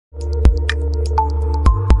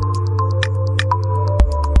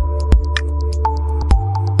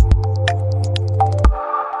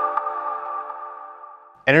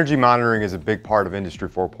Energy monitoring is a big part of Industry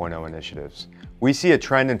 4.0 initiatives. We see a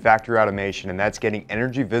trend in factory automation, and that's getting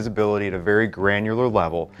energy visibility at a very granular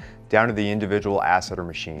level down to the individual asset or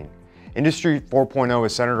machine. Industry 4.0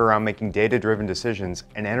 is centered around making data-driven decisions,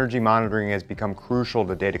 and energy monitoring has become crucial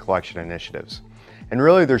to data collection initiatives. And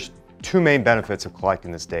really, there's two main benefits of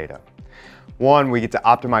collecting this data. One, we get to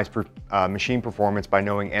optimize machine performance by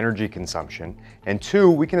knowing energy consumption. And two,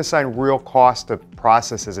 we can assign real cost to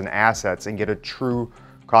processes and assets and get a true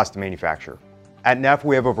cost to manufacture. At NEFF,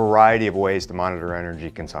 we have a variety of ways to monitor energy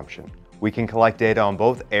consumption. We can collect data on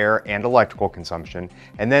both air and electrical consumption,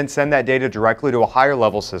 and then send that data directly to a higher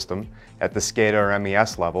level system at the SCADA or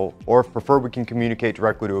MES level, or if preferred, we can communicate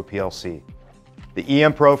directly to a PLC. The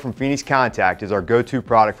EMPro from Phoenix Contact is our go-to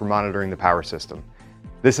product for monitoring the power system.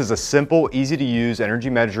 This is a simple, easy to use energy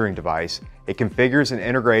measuring device. It configures and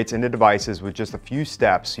integrates into devices with just a few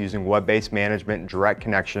steps using web-based management and direct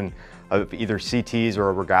connection of either CTs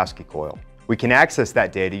or a Rogowski coil. We can access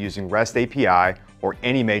that data using REST API or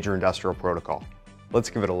any major industrial protocol.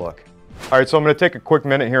 Let's give it a look. All right, so I'm going to take a quick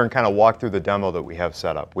minute here and kind of walk through the demo that we have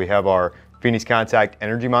set up. We have our Phoenix Contact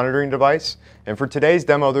energy monitoring device, and for today's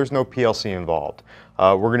demo, there's no PLC involved.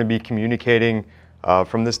 We're going to be communicating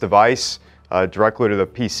from this device directly to the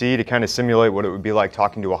PC to kind of simulate what it would be like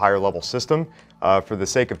talking to a higher level system. For the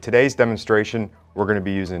sake of today's demonstration, we're going to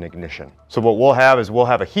be using ignition. So what we'll have is we'll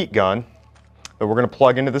have a heat gun that we're going to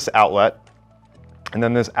plug into this outlet, and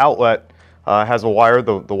then this outlet has a wire,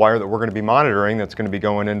 the wire that we're going to be monitoring, that's going to be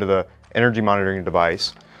going into the energy monitoring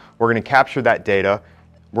device. We're going to capture that data.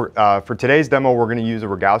 For today's demo, we're going to use a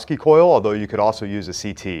Rogowski coil, although you could also use a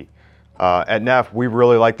CT. At NEFF, we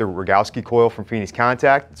really like the Rogowski coil from Phoenix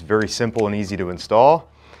Contact. It's very simple and easy to install,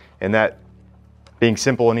 and that being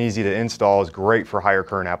simple and easy to install is great for higher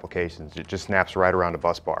current applications. It just snaps right around a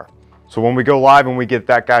bus bar. So when we go live and we get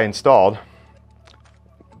that guy installed,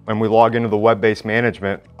 and we log into the web-based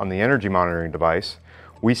management on the energy monitoring device,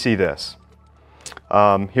 we see this.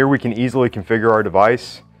 Here we can easily configure our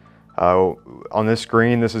device. On this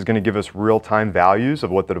screen, this is going to give us real-time values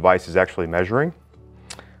of what the device is actually measuring.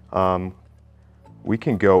 We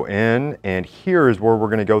can go in, and here is where we're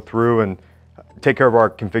going to go through and take care of our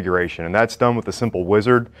configuration, and that's done with a simple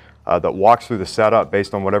wizard that walks through the setup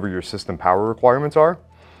based on whatever your system power requirements are.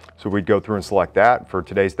 So we'd go through and select that. For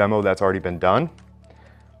today's demo, that's already been done.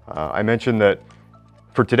 I mentioned that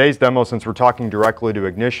for today's demo, since we're talking directly to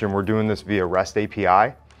ignition, we're doing this via REST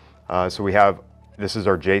API. So this is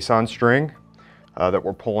our JSON string that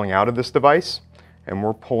we're pulling out of this device, and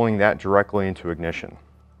we're pulling that directly into ignition.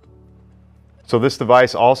 So this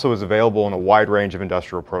device also is available in a wide range of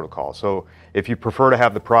industrial protocols. So if you prefer to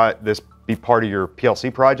have this be part of your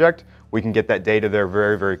PLC project, we can get that data there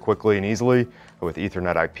very, very quickly and easily with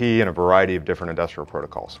Ethernet IP and a variety of different industrial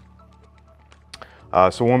protocols.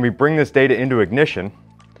 So when we bring this data into ignition,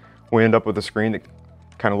 we end up with a screen that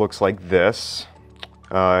kind of looks like this.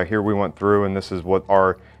 Here we went through, and this is what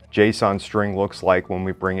our JSON string looks like when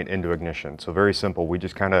we bring it into ignition. So very simple. We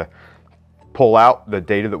just kind of pull out the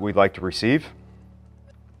data that we'd like to receive.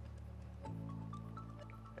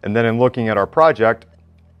 And then in looking at our project,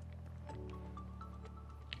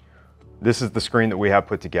 this is the screen that we have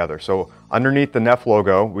put together. So underneath the NEFF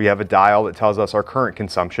logo, we have a dial that tells us our current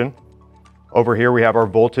consumption. Over here we have our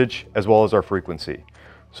voltage as well as our frequency.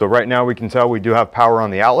 So right now we can tell we do have power on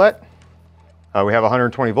the outlet. We have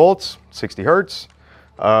 120 volts, 60 hertz,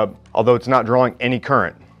 although it's not drawing any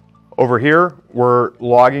current. Over here we're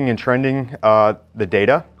logging and trending the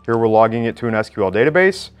data. Here we're logging it to an SQL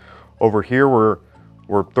database. Over here we're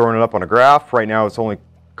throwing it up on a graph. Right now it's only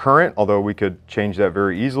current, although we could change that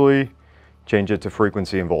very easily, change it to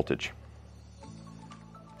frequency and voltage.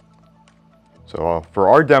 So for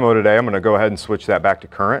our demo today, I'm going to go ahead and switch that back to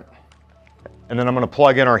current. And then I'm going to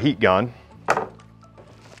plug in our heat gun,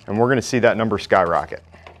 and we're going to see that number skyrocket.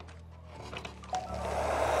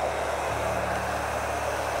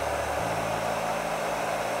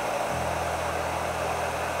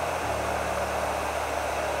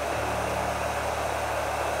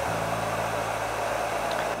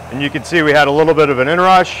 And you can see we had a little bit of an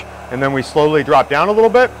inrush, and then we slowly drop down a little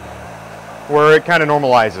bit where it kind of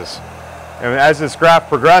normalizes. And as this graph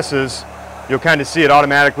progresses, you'll kind of see it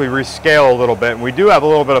automatically rescale a little bit. And we do have a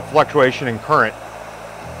little bit of fluctuation in current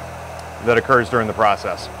that occurs during the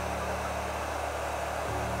process.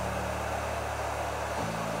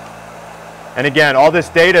 And again, all this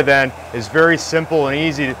data then is very simple and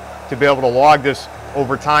easy to be able to log this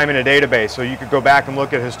over time in a database. So you could go back and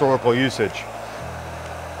look at historical usage.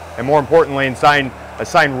 And more importantly, assign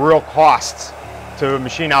real costs to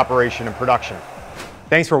machine operation and production.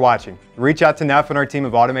 Thanks for watching. Reach out to NEFF and our team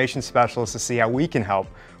of automation specialists to see how we can help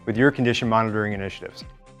with your condition monitoring initiatives.